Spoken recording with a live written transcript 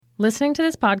Listening to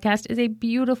this podcast is a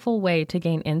beautiful way to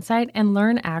gain insight and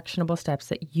learn actionable steps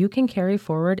that you can carry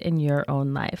forward in your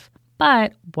own life.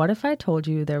 But what if I told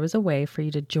you there was a way for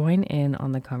you to join in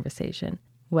on the conversation?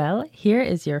 Well, here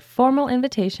is your formal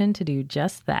invitation to do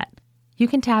just that. You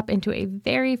can tap into a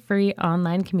very free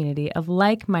online community of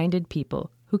like-minded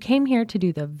people who came here to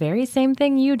do the very same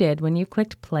thing you did when you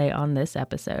clicked play on this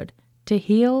episode, to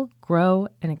heal, grow,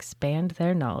 and expand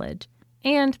their knowledge.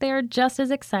 And they are just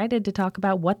as excited to talk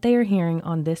about what they are hearing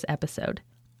on this episode.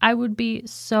 I would be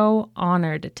so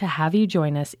honored to have you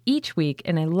join us each week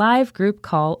in a live group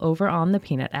call over on the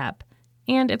Peanut app.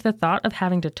 And if the thought of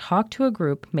having to talk to a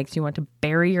group makes you want to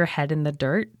bury your head in the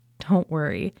dirt, don't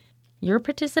worry. Your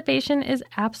participation is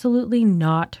absolutely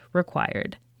not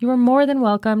required. You are more than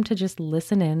welcome to just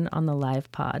listen in on the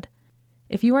live pod.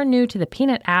 If you are new to the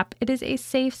Peanut app, it is a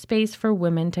safe space for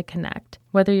women to connect.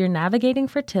 Whether you're navigating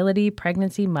fertility,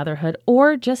 pregnancy, motherhood,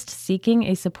 or just seeking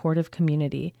a supportive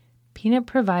community, Peanut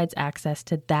provides access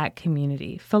to that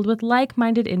community filled with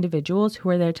like-minded individuals who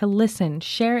are there to listen,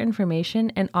 share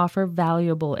information, and offer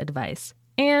valuable advice.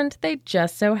 And they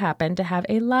just so happen to have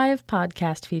a live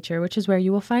podcast feature, which is where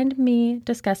you will find me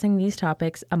discussing these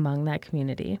topics among that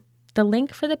community. The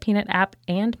link for the Peanut app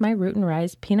and my Root and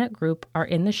Rise Peanut group are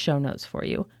in the show notes for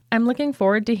you. I'm looking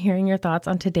forward to hearing your thoughts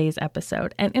on today's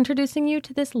episode and introducing you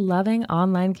to this loving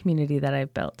online community that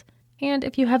I've built. And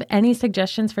if you have any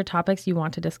suggestions for topics you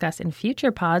want to discuss in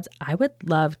future pods, I would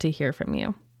love to hear from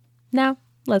you. Now,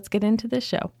 let's get into the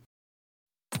show.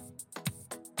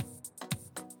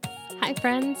 Hi,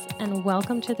 friends, and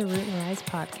welcome to the Root and Rise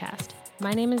podcast.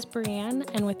 My name is Brianne,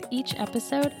 and with each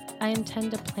episode, I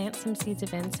intend to plant some seeds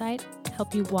of insight,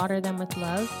 help you water them with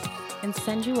love, and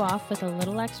send you off with a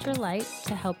little extra light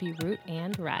to help you root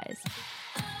and rise.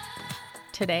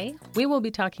 Today, we will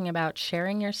be talking about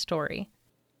sharing your story.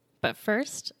 But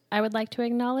first, I would like to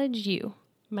acknowledge you,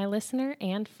 my listener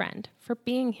and friend, for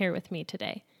being here with me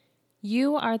today.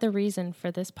 You are the reason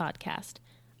for this podcast.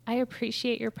 I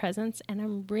appreciate your presence, and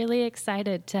I'm really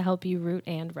excited to help you root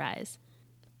and rise.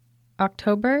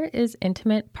 October is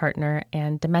Intimate Partner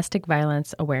and Domestic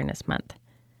Violence Awareness Month.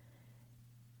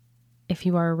 If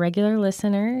you are a regular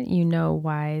listener, you know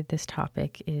why this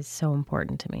topic is so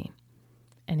important to me.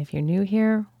 And if you're new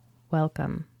here,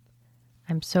 welcome.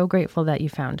 I'm so grateful that you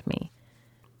found me.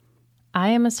 I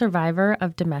am a survivor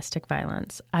of domestic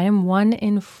violence. I am one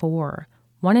in four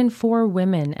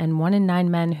women and 1 in 9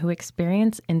 men who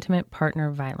experience intimate partner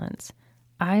violence.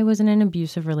 I was in an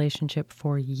abusive relationship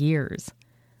for years.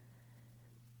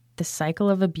 The cycle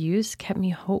of abuse kept me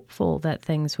hopeful that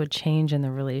things would change in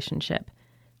the relationship.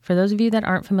 For those of you that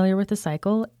aren't familiar with the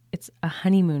cycle, it's a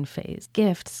honeymoon phase.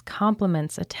 Gifts,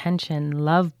 compliments, attention,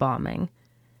 love bombing.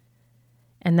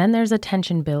 And then there's a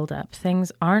tension buildup.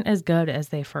 Things aren't as good as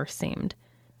they first seemed.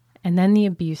 And then the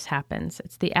abuse happens.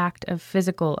 It's the act of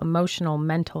physical, emotional,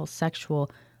 mental,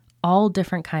 sexual, all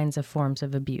different kinds of forms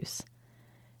of abuse.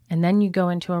 And then you go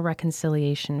into a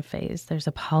reconciliation phase. There's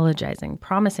apologizing,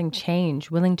 promising change,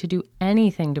 willing to do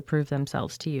anything to prove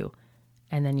themselves to you.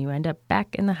 And then you end up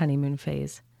back in the honeymoon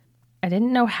phase. I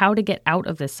didn't know how to get out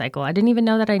of this cycle. I didn't even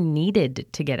know that I needed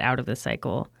to get out of the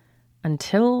cycle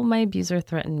until my abuser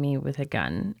threatened me with a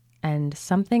gun, and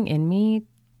something in me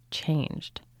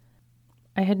changed.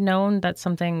 I had known that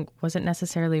something wasn't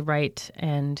necessarily right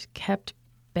and kept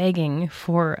begging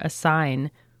for a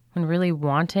sign, when really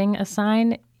wanting a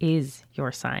sign is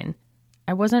your sign.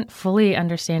 I wasn't fully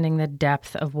understanding the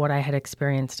depth of what I had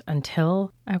experienced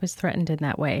until I was threatened in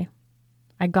that way.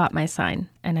 I got my sign,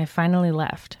 and I finally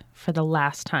left for the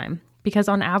last time, because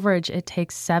on average, it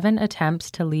takes 7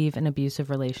 attempts to leave an abusive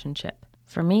relationship.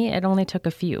 For me, it only took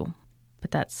a few,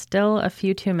 but that's still a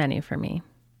few too many for me.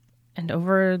 And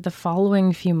over the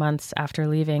following few months after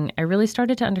leaving, I really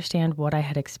started to understand what I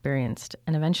had experienced,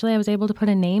 and eventually I was able to put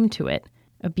a name to it: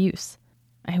 abuse.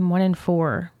 I am 1 in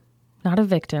 4, not a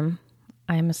victim.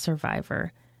 I am a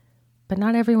survivor. But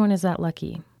not everyone is that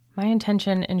lucky. My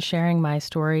intention in sharing my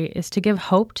story is to give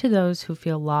hope to those who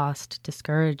feel lost,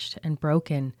 discouraged, and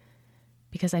broken,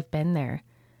 because I've been there,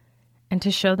 and to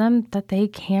show them that they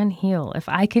can heal. If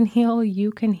I can heal,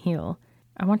 you can heal.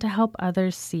 I want to help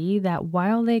others see that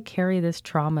while they carry this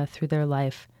trauma through their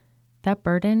life, that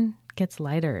burden gets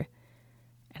lighter.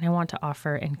 And I want to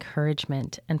offer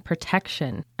encouragement and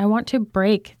protection. I want to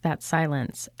break that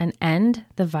silence and end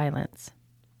the violence.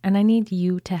 And I need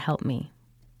you to help me.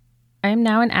 I am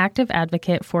now an active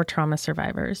advocate for trauma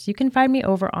survivors. You can find me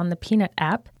over on the Peanut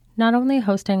app, not only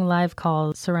hosting live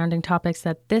calls surrounding topics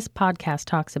that this podcast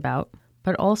talks about,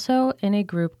 but also in a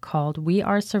group called We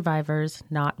Are Survivors,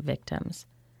 Not Victims.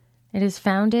 It is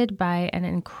founded by an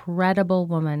incredible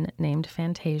woman named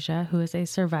Fantasia, who is a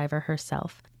survivor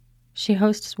herself. She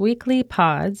hosts weekly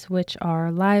pods, which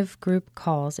are live group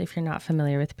calls if you're not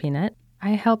familiar with Peanut.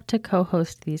 I help to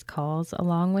co-host these calls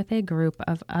along with a group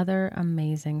of other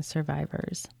amazing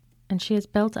survivors. And she has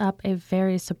built up a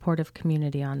very supportive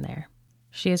community on there.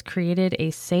 She has created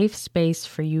a safe space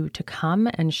for you to come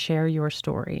and share your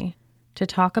story, to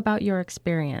talk about your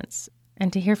experience,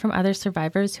 and to hear from other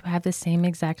survivors who have the same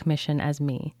exact mission as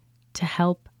me, to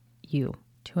help you,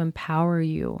 to empower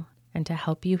you, and to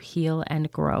help you heal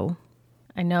and grow.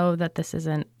 I know that this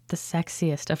isn't the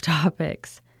sexiest of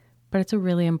topics, but it's a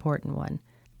really important one.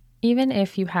 Even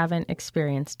if you haven't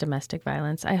experienced domestic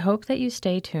violence, I hope that you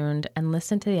stay tuned and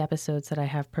listen to the episodes that I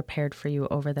have prepared for you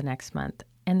over the next month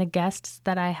and the guests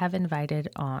that I have invited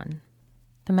on.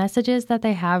 The messages that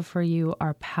they have for you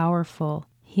are powerful,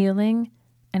 healing,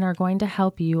 and are going to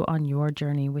help you on your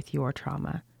journey with your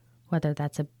trauma. Whether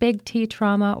that's a big T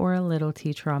trauma or a little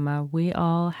t trauma, we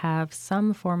all have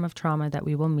some form of trauma that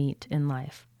we will meet in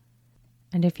life.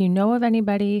 And if you know of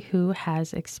anybody who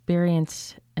has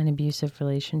experienced an abusive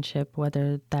relationship,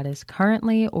 whether that is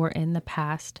currently or in the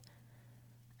past,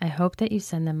 I hope that you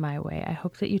send them my way. I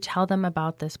hope that you tell them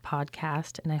about this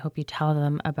podcast, and I hope you tell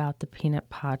them about the Peanut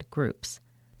Pod groups.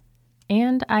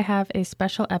 And I have a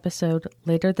special episode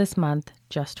later this month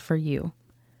just for you.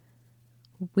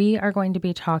 We are going to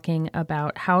be talking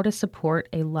about how to support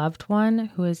a loved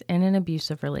one who is in an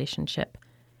abusive relationship.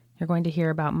 You're going to hear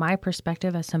about my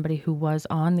perspective as somebody who was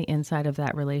on the inside of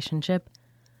that relationship.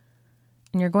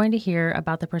 And you're going to hear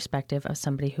about the perspective of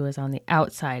somebody who is on the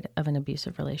outside of an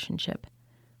abusive relationship.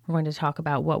 We're going to talk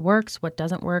about what works, what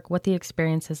doesn't work, what the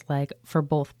experience is like for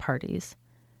both parties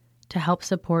to help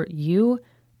support you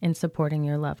in supporting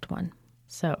your loved one.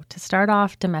 So to start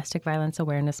off Domestic Violence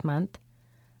Awareness Month,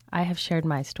 I have shared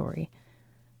my story.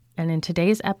 And in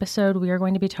today's episode, we are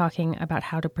going to be talking about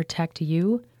how to protect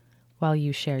you while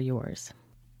you share yours.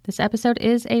 This episode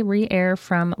is a re-air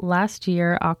from last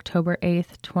year, October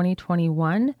 8th,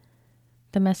 2021.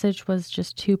 The message was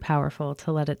just too powerful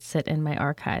to let it sit in my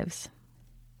archives.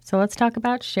 So let's talk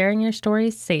about sharing your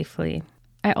story safely.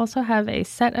 I also have a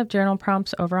set of journal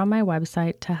prompts over on my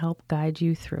website to help guide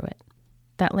you through it.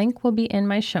 That link will be in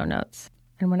my show notes.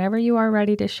 And whenever you are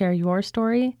ready to share your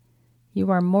story,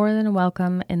 you are more than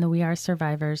welcome in the We Are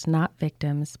Survivors, Not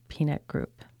Victims Peanut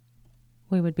group.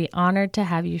 We would be honored to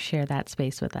have you share that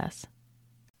space with us.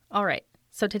 All right,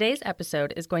 so today's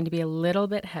episode is going to be a little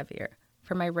bit heavier.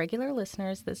 For my regular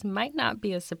listeners, this might not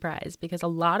be a surprise because a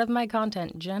lot of my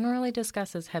content generally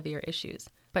discusses heavier issues,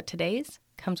 but today's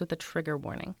comes with a trigger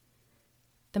warning.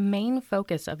 The main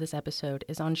focus of this episode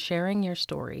is on sharing your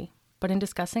story, but in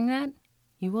discussing that,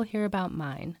 you will hear about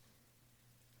mine.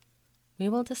 We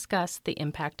will discuss the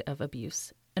impact of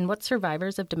abuse and what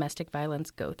survivors of domestic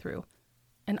violence go through.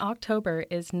 And October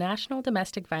is National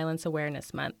Domestic Violence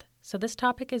Awareness Month, so this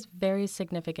topic is very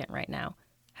significant right now.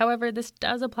 However, this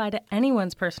does apply to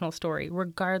anyone's personal story,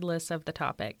 regardless of the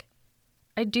topic.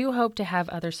 I do hope to have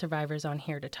other survivors on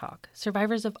here to talk,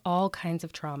 survivors of all kinds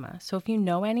of trauma, so if you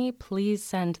know any, please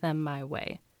send them my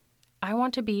way. I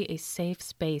want to be a safe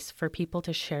space for people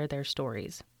to share their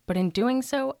stories, but in doing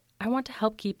so, I want to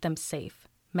help keep them safe,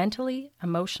 mentally,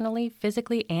 emotionally,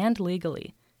 physically, and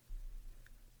legally.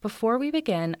 Before we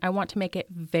begin, I want to make it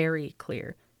very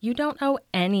clear. You don't owe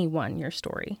anyone your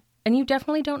story, and you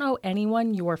definitely don't owe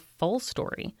anyone your full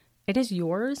story. It is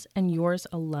yours and yours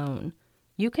alone.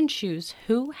 You can choose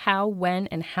who, how, when,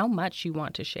 and how much you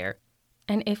want to share,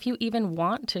 and if you even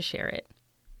want to share it.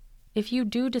 If you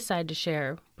do decide to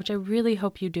share, which I really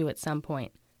hope you do at some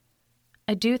point,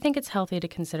 I do think it's healthy to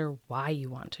consider why you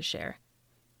want to share.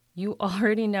 You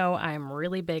already know I'm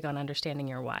really big on understanding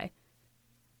your why.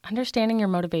 Understanding your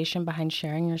motivation behind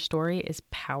sharing your story is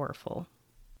powerful.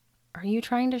 Are you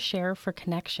trying to share for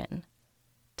connection?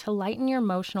 To lighten your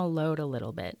emotional load a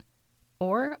little bit?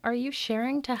 Or are you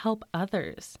sharing to help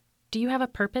others? Do you have a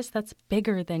purpose that's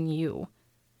bigger than you?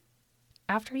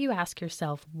 After you ask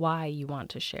yourself why you want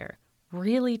to share,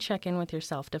 really check in with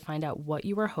yourself to find out what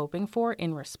you are hoping for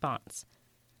in response.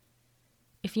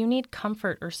 If you need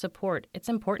comfort or support, it's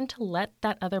important to let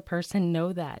that other person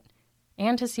know that,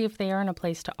 and to see if they are in a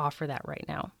place to offer that right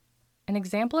now. An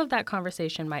example of that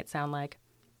conversation might sound like,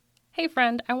 "Hey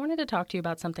friend, I wanted to talk to you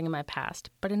about something in my past,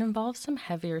 but it involves some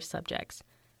heavier subjects.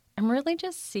 I'm really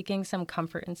just seeking some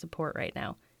comfort and support right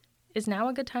now. Is now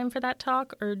a good time for that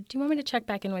talk, or do you want me to check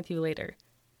back in with you later?"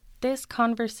 This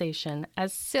conversation,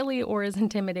 as silly or as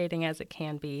intimidating as it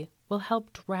can be, will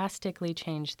help drastically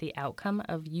change the outcome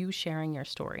of you sharing your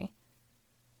story.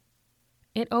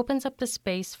 It opens up the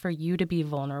space for you to be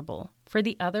vulnerable, for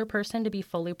the other person to be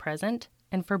fully present,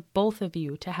 and for both of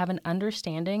you to have an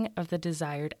understanding of the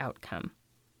desired outcome.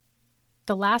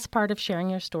 The last part of sharing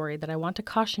your story that I want to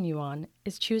caution you on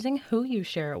is choosing who you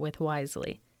share it with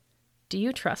wisely. Do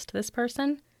you trust this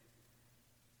person?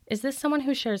 Is this someone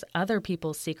who shares other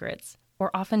people's secrets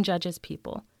or often judges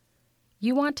people?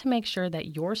 You want to make sure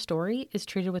that your story is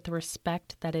treated with the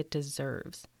respect that it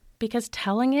deserves, because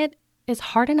telling it is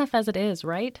hard enough as it is,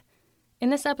 right? In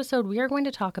this episode, we are going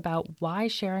to talk about why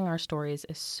sharing our stories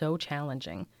is so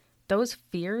challenging, those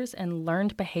fears and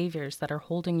learned behaviors that are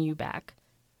holding you back.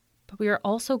 But we are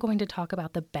also going to talk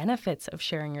about the benefits of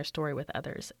sharing your story with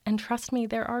others. And trust me,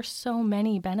 there are so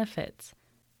many benefits.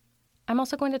 I'm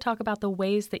also going to talk about the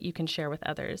ways that you can share with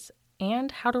others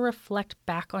and how to reflect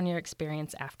back on your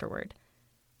experience afterward.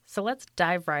 So let's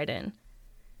dive right in.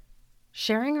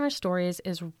 Sharing our stories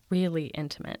is really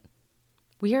intimate.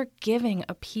 We are giving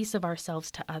a piece of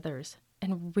ourselves to others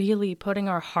and really putting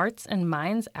our hearts and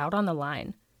minds out on the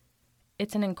line.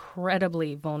 It's an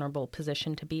incredibly vulnerable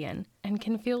position to be in and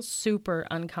can feel super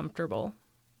uncomfortable.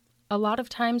 A lot of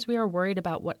times we are worried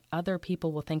about what other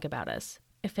people will think about us,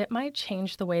 if it might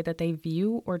change the way that they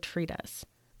view or treat us.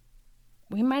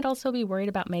 We might also be worried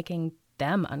about making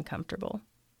them uncomfortable.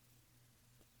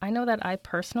 I know that I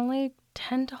personally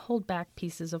tend to hold back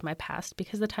pieces of my past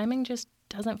because the timing just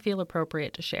doesn't feel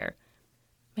appropriate to share.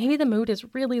 Maybe the mood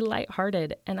is really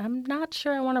lighthearted, and I'm not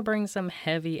sure I want to bring some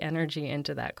heavy energy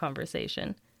into that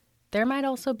conversation. There might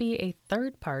also be a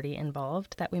third party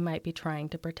involved that we might be trying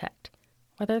to protect,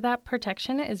 whether that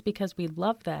protection is because we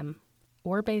love them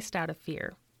or based out of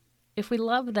fear. If we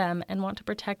love them and want to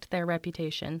protect their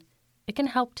reputation, it can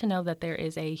help to know that there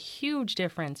is a huge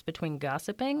difference between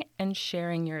gossiping and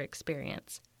sharing your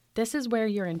experience. This is where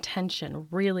your intention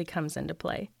really comes into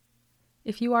play.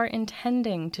 If you are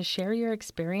intending to share your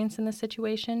experience in the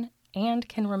situation and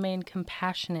can remain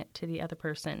compassionate to the other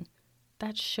person,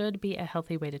 that should be a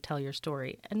healthy way to tell your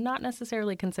story and not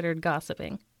necessarily considered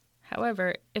gossiping.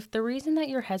 However, if the reason that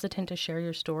you're hesitant to share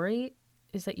your story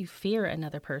is that you fear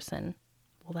another person,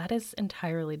 well, that is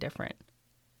entirely different.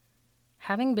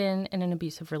 Having been in an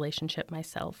abusive relationship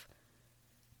myself,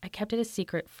 I kept it a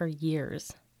secret for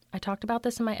years. I talked about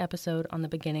this in my episode on the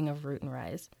beginning of Root and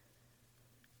Rise.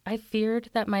 I feared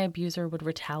that my abuser would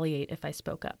retaliate if I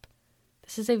spoke up.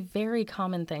 This is a very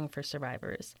common thing for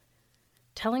survivors.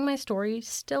 Telling my story,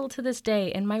 still to this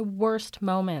day, in my worst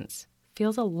moments,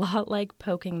 feels a lot like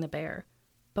poking the bear.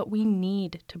 But we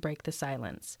need to break the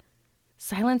silence.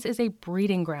 Silence is a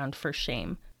breeding ground for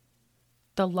shame.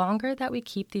 The longer that we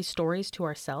keep these stories to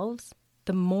ourselves,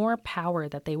 the more power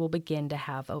that they will begin to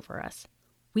have over us.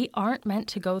 We aren't meant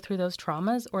to go through those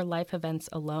traumas or life events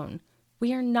alone.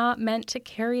 We are not meant to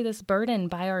carry this burden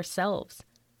by ourselves.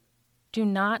 Do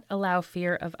not allow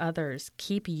fear of others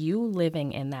keep you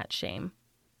living in that shame.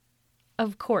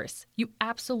 Of course, you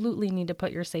absolutely need to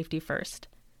put your safety first.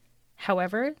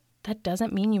 However, that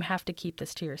doesn't mean you have to keep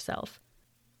this to yourself.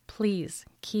 Please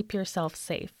keep yourself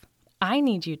safe. I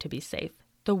need you to be safe.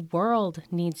 The world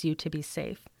needs you to be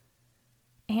safe.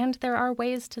 And there are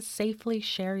ways to safely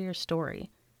share your story.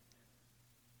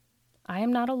 I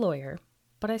am not a lawyer,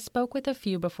 but I spoke with a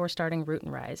few before starting Root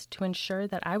and Rise to ensure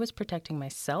that I was protecting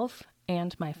myself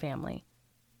and my family.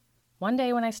 One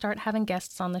day when I start having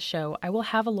guests on the show, I will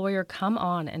have a lawyer come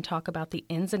on and talk about the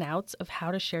ins and outs of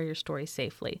how to share your story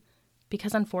safely.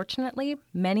 Because unfortunately,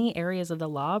 many areas of the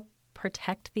law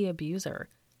protect the abuser.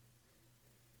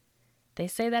 They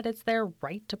say that it's their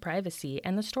right to privacy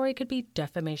and the story could be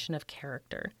defamation of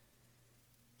character.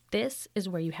 This is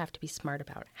where you have to be smart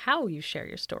about how you share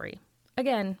your story.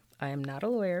 Again, I am not a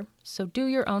lawyer, so do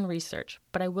your own research,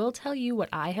 but I will tell you what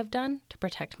I have done to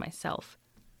protect myself.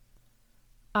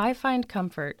 I find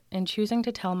comfort in choosing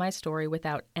to tell my story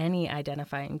without any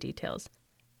identifying details.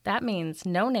 That means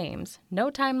no names,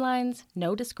 no timelines,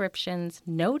 no descriptions,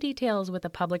 no details with a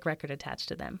public record attached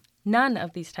to them. None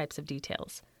of these types of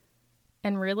details.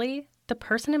 And really, the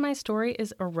person in my story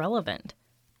is irrelevant.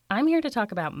 I'm here to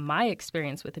talk about my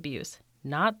experience with abuse,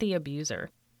 not the abuser,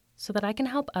 so that I can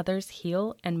help others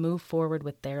heal and move forward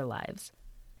with their lives.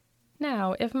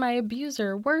 Now, if my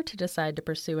abuser were to decide to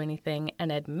pursue anything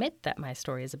and admit that my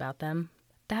story is about them,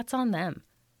 that's on them.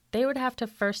 They would have to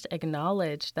first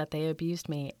acknowledge that they abused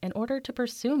me in order to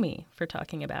pursue me for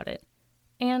talking about it.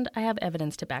 And I have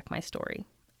evidence to back my story,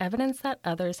 evidence that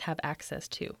others have access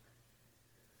to.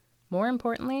 More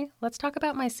importantly, let's talk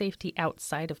about my safety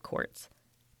outside of courts.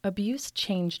 Abuse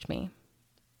changed me.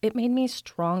 It made me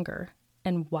stronger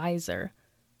and wiser.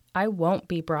 I won't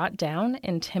be brought down,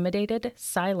 intimidated,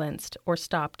 silenced, or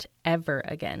stopped ever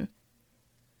again.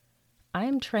 I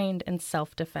am trained in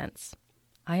self-defense.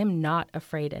 I am not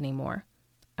afraid anymore.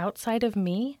 Outside of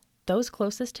me, those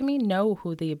closest to me know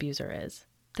who the abuser is.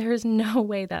 There is no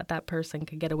way that that person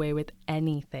could get away with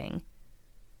anything.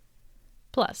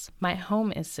 Plus, my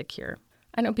home is secure.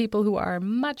 I know people who are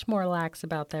much more lax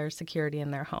about their security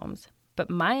in their homes, but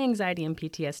my anxiety and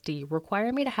PTSD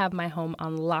require me to have my home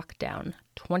on lockdown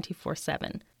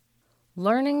 24/7.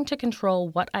 Learning to control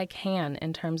what I can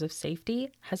in terms of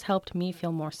safety has helped me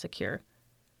feel more secure.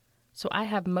 So I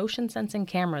have motion sensing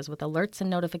cameras with alerts and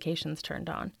notifications turned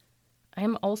on. I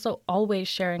am also always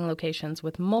sharing locations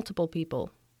with multiple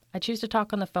people. I choose to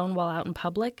talk on the phone while out in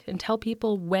public and tell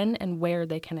people when and where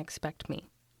they can expect me.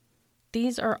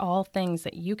 These are all things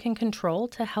that you can control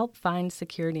to help find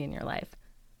security in your life.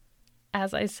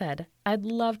 As I said, I'd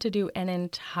love to do an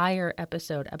entire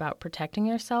episode about protecting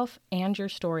yourself and your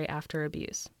story after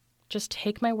abuse. Just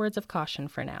take my words of caution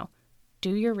for now.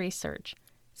 Do your research.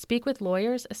 Speak with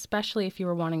lawyers, especially if you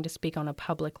are wanting to speak on a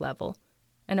public level.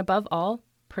 And above all,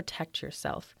 protect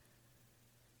yourself.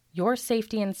 Your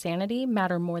safety and sanity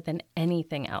matter more than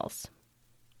anything else.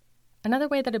 Another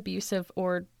way that abusive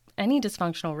or any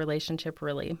dysfunctional relationship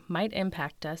really might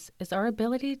impact us is our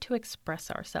ability to express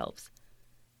ourselves.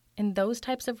 In those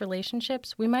types of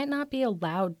relationships, we might not be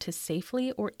allowed to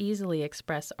safely or easily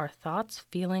express our thoughts,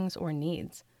 feelings, or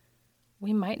needs.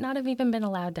 We might not have even been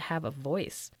allowed to have a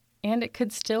voice, and it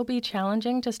could still be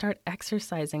challenging to start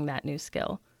exercising that new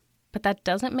skill. But that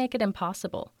doesn't make it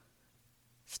impossible.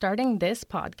 Starting this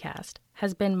podcast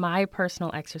has been my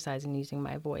personal exercise in using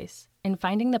my voice and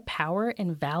finding the power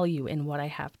and value in what I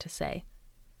have to say.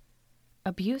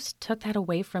 Abuse took that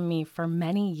away from me for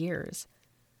many years,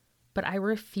 but I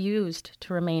refused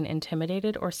to remain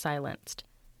intimidated or silenced.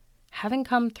 Having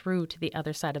come through to the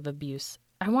other side of abuse,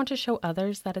 I want to show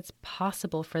others that it's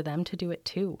possible for them to do it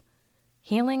too.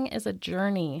 Healing is a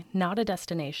journey, not a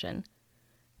destination.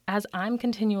 As I'm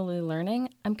continually learning,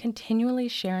 I'm continually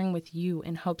sharing with you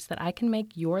in hopes that I can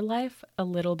make your life a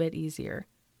little bit easier.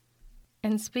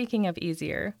 And speaking of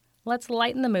easier, let's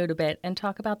lighten the mood a bit and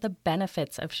talk about the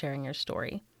benefits of sharing your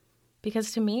story.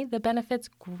 Because to me, the benefits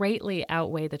greatly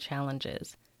outweigh the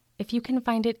challenges. If you can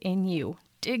find it in you,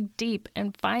 dig deep,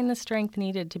 and find the strength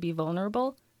needed to be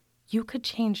vulnerable, you could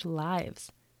change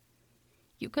lives.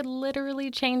 You could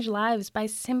literally change lives by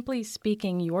simply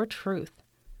speaking your truth.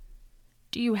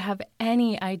 Do you have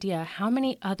any idea how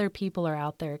many other people are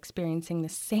out there experiencing the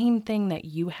same thing that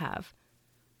you have?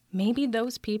 Maybe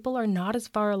those people are not as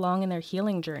far along in their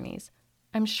healing journeys.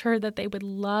 I'm sure that they would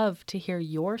love to hear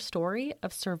your story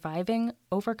of surviving,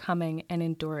 overcoming, and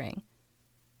enduring.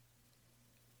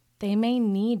 They may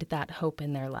need that hope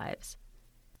in their lives.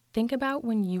 Think about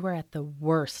when you were at the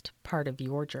worst part of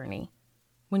your journey,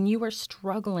 when you were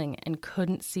struggling and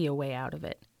couldn't see a way out of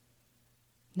it.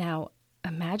 Now,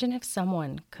 imagine if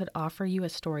someone could offer you a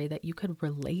story that you could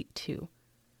relate to,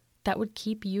 that would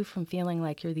keep you from feeling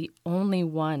like you're the only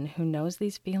one who knows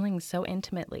these feelings so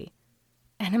intimately.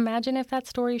 And imagine if that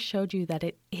story showed you that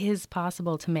it is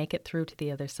possible to make it through to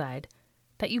the other side,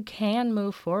 that you can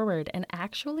move forward and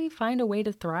actually find a way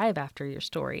to thrive after your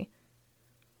story.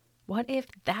 What if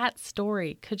that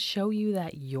story could show you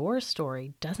that your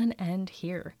story doesn't end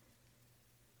here?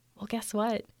 Well, guess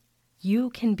what?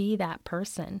 You can be that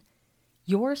person.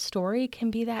 Your story can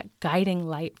be that guiding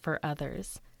light for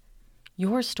others.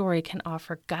 Your story can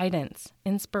offer guidance,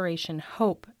 inspiration,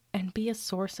 hope, and be a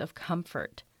source of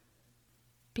comfort.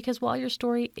 Because while your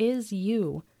story is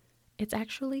you, it's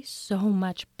actually so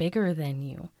much bigger than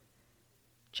you.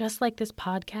 Just like this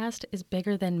podcast is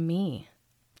bigger than me.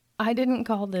 I didn't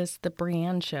call this the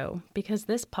Brianne Show because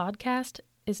this podcast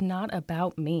is not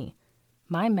about me.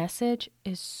 My message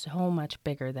is so much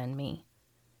bigger than me.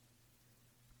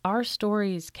 Our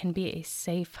stories can be a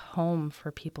safe home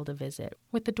for people to visit,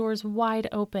 with the doors wide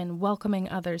open, welcoming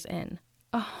others in.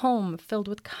 A home filled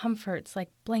with comforts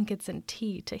like blankets and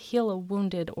tea to heal a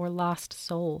wounded or lost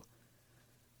soul.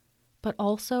 But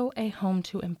also a home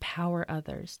to empower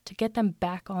others, to get them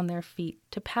back on their feet,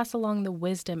 to pass along the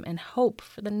wisdom and hope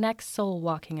for the next soul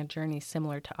walking a journey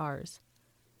similar to ours.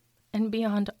 And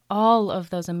beyond all of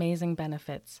those amazing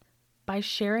benefits, by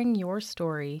sharing your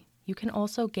story, you can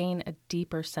also gain a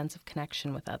deeper sense of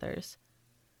connection with others.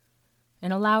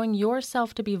 In allowing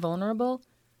yourself to be vulnerable,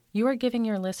 you are giving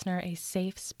your listener a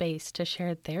safe space to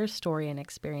share their story and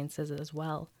experiences as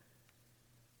well,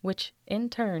 which in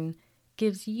turn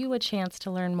gives you a chance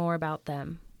to learn more about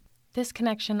them. This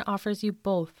connection offers you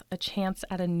both a chance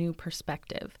at a new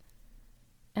perspective.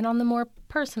 And on the more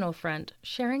personal front,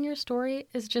 sharing your story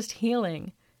is just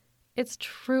healing. It's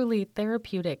truly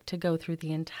therapeutic to go through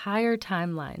the entire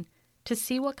timeline, to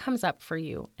see what comes up for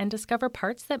you and discover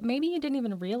parts that maybe you didn't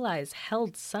even realize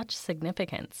held such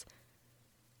significance.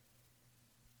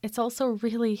 It's also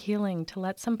really healing to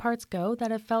let some parts go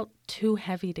that have felt too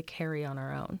heavy to carry on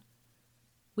our own.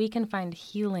 We can find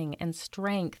healing and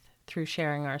strength through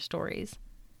sharing our stories.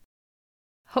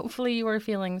 Hopefully you are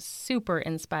feeling super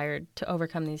inspired to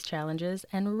overcome these challenges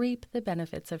and reap the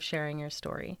benefits of sharing your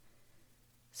story.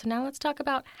 So now let's talk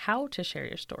about how to share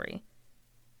your story.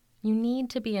 You need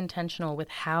to be intentional with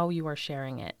how you are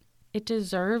sharing it. It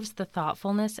deserves the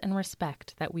thoughtfulness and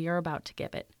respect that we are about to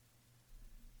give it.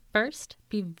 First,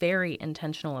 be very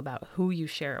intentional about who you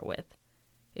share it with.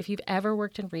 If you've ever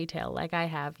worked in retail like I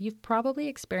have, you've probably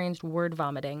experienced word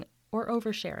vomiting or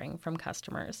oversharing from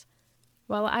customers.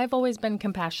 While I've always been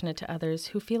compassionate to others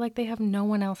who feel like they have no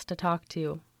one else to talk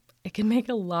to, it can make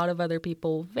a lot of other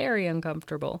people very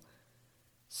uncomfortable.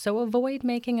 So avoid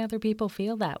making other people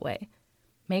feel that way.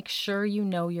 Make sure you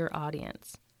know your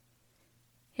audience.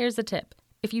 Here's a tip.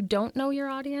 If you don't know your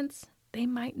audience, they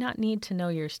might not need to know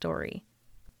your story.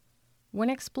 When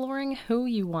exploring who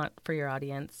you want for your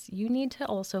audience, you need to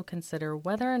also consider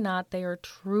whether or not they are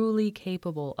truly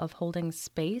capable of holding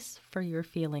space for your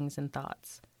feelings and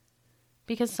thoughts.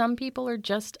 Because some people are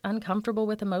just uncomfortable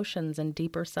with emotions and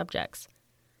deeper subjects.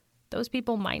 Those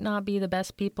people might not be the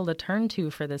best people to turn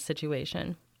to for this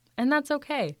situation, and that's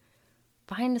okay.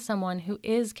 Find someone who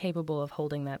is capable of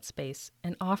holding that space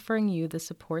and offering you the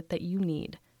support that you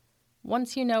need.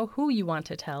 Once you know who you want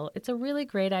to tell, it's a really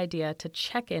great idea to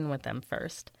check in with them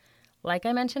first. Like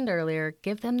I mentioned earlier,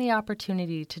 give them the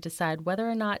opportunity to decide whether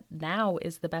or not now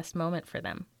is the best moment for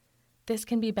them. This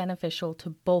can be beneficial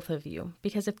to both of you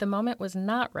because if the moment was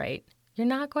not right, you're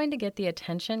not going to get the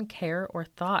attention, care, or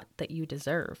thought that you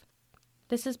deserve.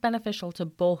 This is beneficial to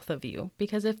both of you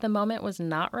because if the moment was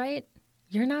not right,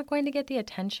 you're not going to get the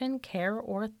attention, care,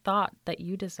 or thought that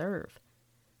you deserve.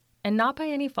 And not by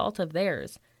any fault of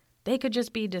theirs. They could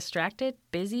just be distracted,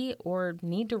 busy, or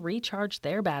need to recharge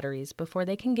their batteries before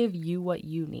they can give you what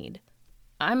you need.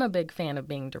 I'm a big fan of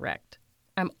being direct.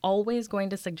 I'm always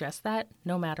going to suggest that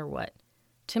no matter what.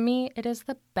 To me, it is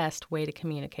the best way to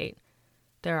communicate.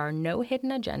 There are no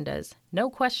hidden agendas, no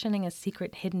questioning a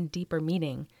secret hidden deeper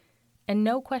meaning, and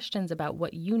no questions about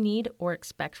what you need or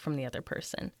expect from the other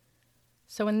person.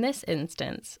 So in this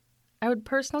instance, I would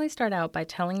personally start out by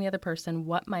telling the other person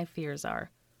what my fears are,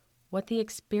 what the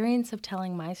experience of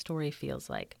telling my story feels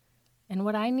like, and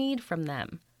what I need from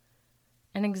them.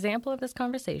 An example of this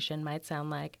conversation might sound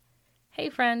like, "Hey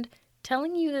friend,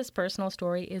 telling you this personal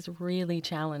story is really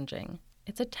challenging.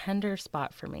 It's a tender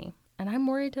spot for me, and I'm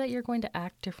worried that you're going to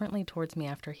act differently towards me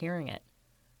after hearing it.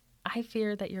 I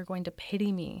fear that you're going to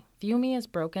pity me, view me as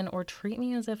broken, or treat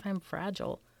me as if I'm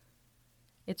fragile.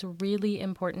 It's really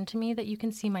important to me that you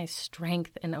can see my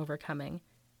strength in overcoming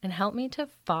and help me to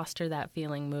foster that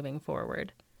feeling moving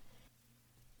forward."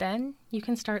 Then you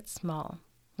can start small.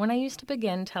 When I used to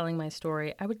begin telling my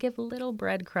story, I would give little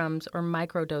breadcrumbs or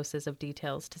microdoses of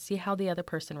details to see how the other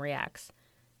person reacts,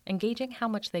 engaging how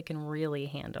much they can really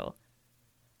handle.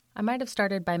 I might have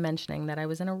started by mentioning that I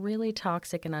was in a really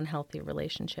toxic and unhealthy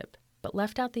relationship, but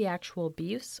left out the actual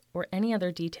abuse or any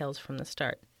other details from the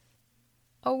start.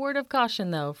 A word of caution,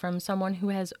 though, from someone who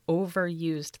has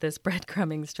overused this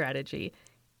breadcrumbing strategy.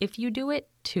 If you do it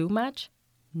too much,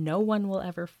 no one will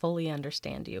ever fully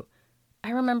understand you.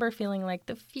 I remember feeling like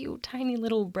the few tiny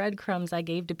little breadcrumbs I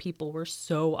gave to people were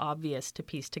so obvious to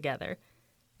piece together,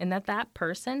 and that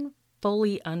person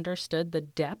fully understood the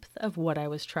depth of what I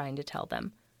was trying to tell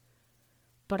them.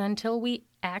 But until we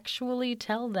actually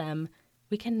tell them,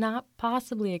 we cannot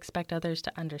possibly expect others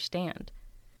to understand.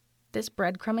 This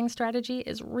breadcrumbing strategy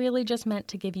is really just meant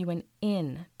to give you an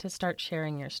in to start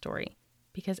sharing your story.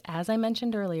 Because as I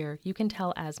mentioned earlier, you can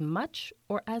tell as much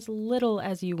or as little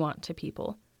as you want to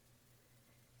people.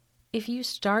 If you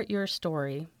start your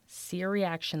story, see a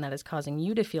reaction that is causing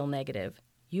you to feel negative,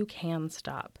 you can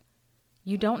stop.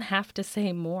 You don't have to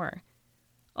say more.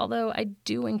 Although I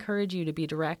do encourage you to be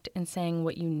direct in saying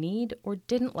what you need or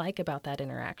didn't like about that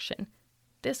interaction.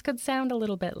 This could sound a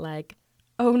little bit like,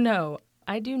 "Oh no,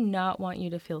 I do not want you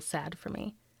to feel sad for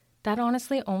me. That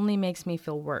honestly only makes me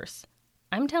feel worse.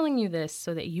 I'm telling you this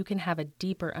so that you can have a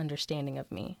deeper understanding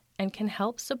of me and can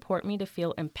help support me to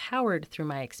feel empowered through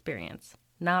my experience,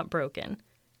 not broken."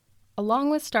 Along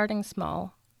with starting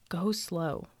small, go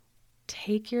slow.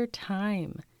 Take your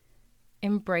time.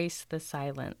 Embrace the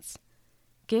silence.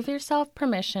 Give yourself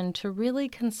permission to really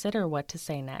consider what to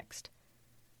say next.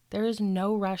 There is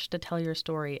no rush to tell your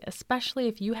story, especially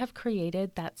if you have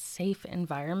created that safe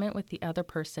environment with the other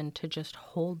person to just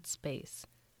hold space.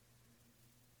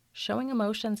 Showing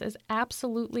emotions is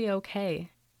absolutely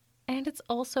okay. And it's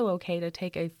also okay to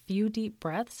take a few deep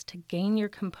breaths to gain your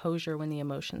composure when the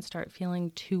emotions start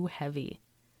feeling too heavy.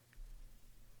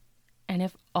 And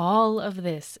if all of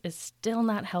this is still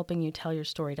not helping you tell your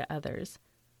story to others,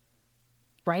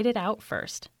 write it out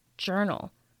first.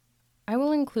 Journal. I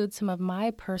will include some of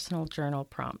my personal journal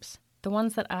prompts, the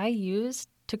ones that I used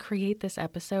to create this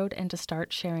episode and to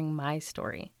start sharing my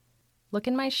story. Look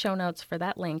in my show notes for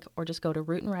that link or just go to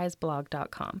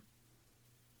rootandriseblog.com.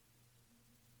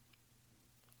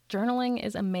 Journaling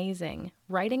is amazing.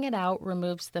 Writing it out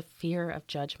removes the fear of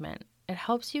judgment. It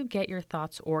helps you get your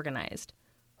thoughts organized.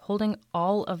 Holding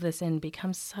all of this in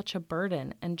becomes such a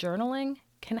burden, and journaling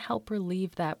can help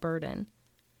relieve that burden.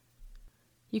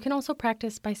 You can also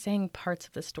practice by saying parts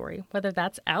of the story, whether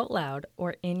that's out loud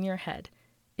or in your head.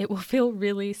 It will feel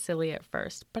really silly at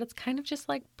first, but it's kind of just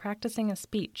like practicing a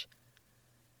speech.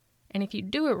 And if you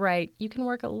do it right, you can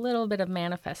work a little bit of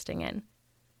manifesting in.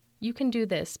 You can do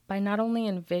this by not only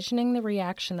envisioning the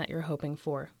reaction that you're hoping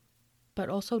for, but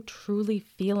also truly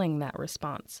feeling that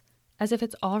response, as if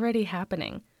it's already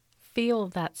happening. Feel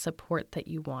that support that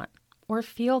you want, or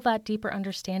feel that deeper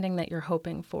understanding that you're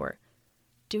hoping for.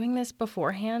 Doing this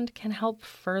beforehand can help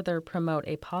further promote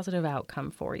a positive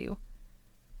outcome for you.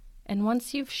 And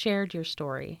once you've shared your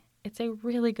story, it's a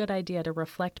really good idea to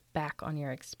reflect back on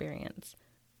your experience.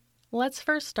 Let's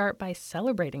first start by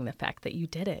celebrating the fact that you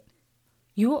did it.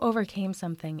 You overcame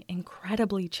something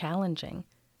incredibly challenging,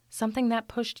 something that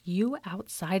pushed you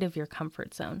outside of your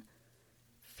comfort zone.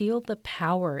 Feel the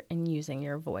power in using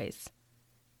your voice,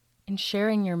 in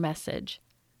sharing your message.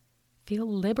 Feel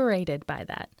liberated by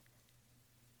that.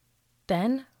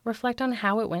 Then reflect on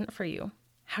how it went for you.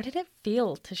 How did it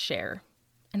feel to share?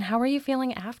 And how are you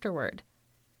feeling afterward?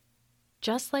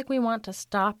 Just like we want to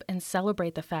stop and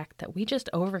celebrate the fact that we just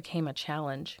overcame a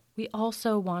challenge, we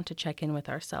also want to check in with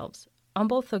ourselves on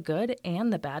both the good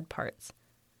and the bad parts.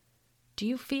 Do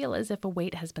you feel as if a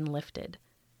weight has been lifted?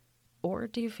 Or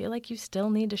do you feel like you still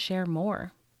need to share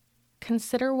more?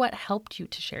 Consider what helped you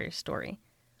to share your story.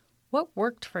 What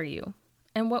worked for you?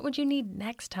 And what would you need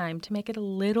next time to make it a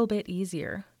little bit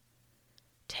easier?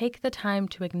 Take the time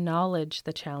to acknowledge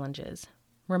the challenges.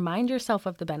 Remind yourself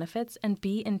of the benefits and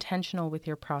be intentional with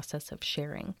your process of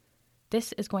sharing.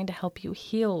 This is going to help you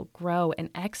heal, grow, and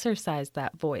exercise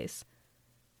that voice.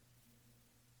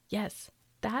 Yes,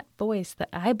 that voice that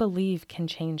I believe can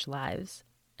change lives.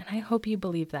 And I hope you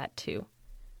believe that too.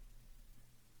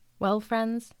 Well,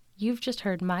 friends, you've just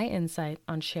heard my insight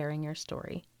on sharing your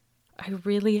story. I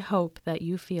really hope that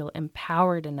you feel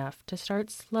empowered enough to start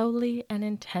slowly and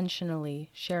intentionally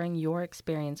sharing your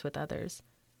experience with others.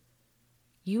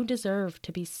 You deserve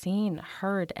to be seen,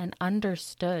 heard, and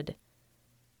understood.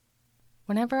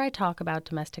 Whenever I talk about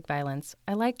domestic violence,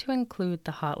 I like to include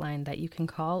the hotline that you can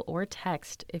call or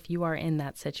text if you are in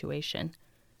that situation.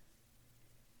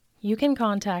 You can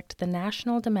contact the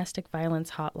National Domestic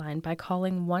Violence Hotline by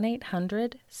calling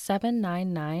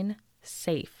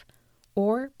 1-800-799-SAFE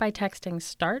or by texting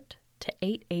START to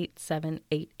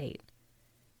 88788.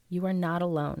 You are not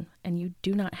alone, and you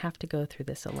do not have to go through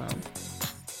this alone.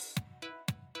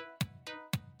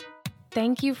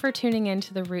 Thank you for tuning in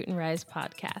to the Root and Rise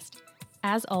podcast.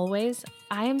 As always,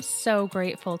 I am so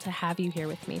grateful to have you here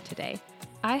with me today.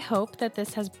 I hope that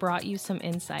this has brought you some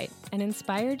insight and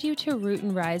inspired you to root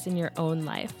and rise in your own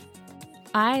life.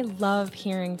 I love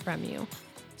hearing from you.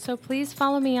 So please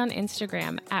follow me on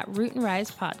Instagram at Root and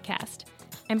Rise Podcast,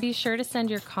 and be sure to send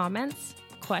your comments,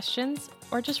 questions,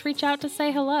 or just reach out to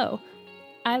say hello.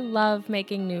 I love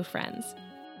making new friends.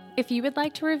 If you would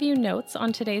like to review notes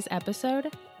on today's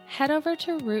episode, head over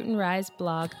to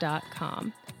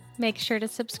rootandriseblog.com. Make sure to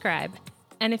subscribe.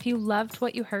 And if you loved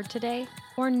what you heard today,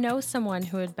 or know someone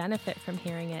who would benefit from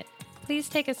hearing it, please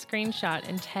take a screenshot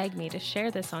and tag me to share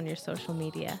this on your social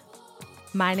media.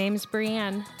 My name's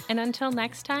Brianne, and until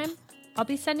next time, I'll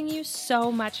be sending you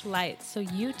so much light so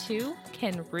you too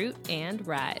can root and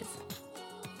rise.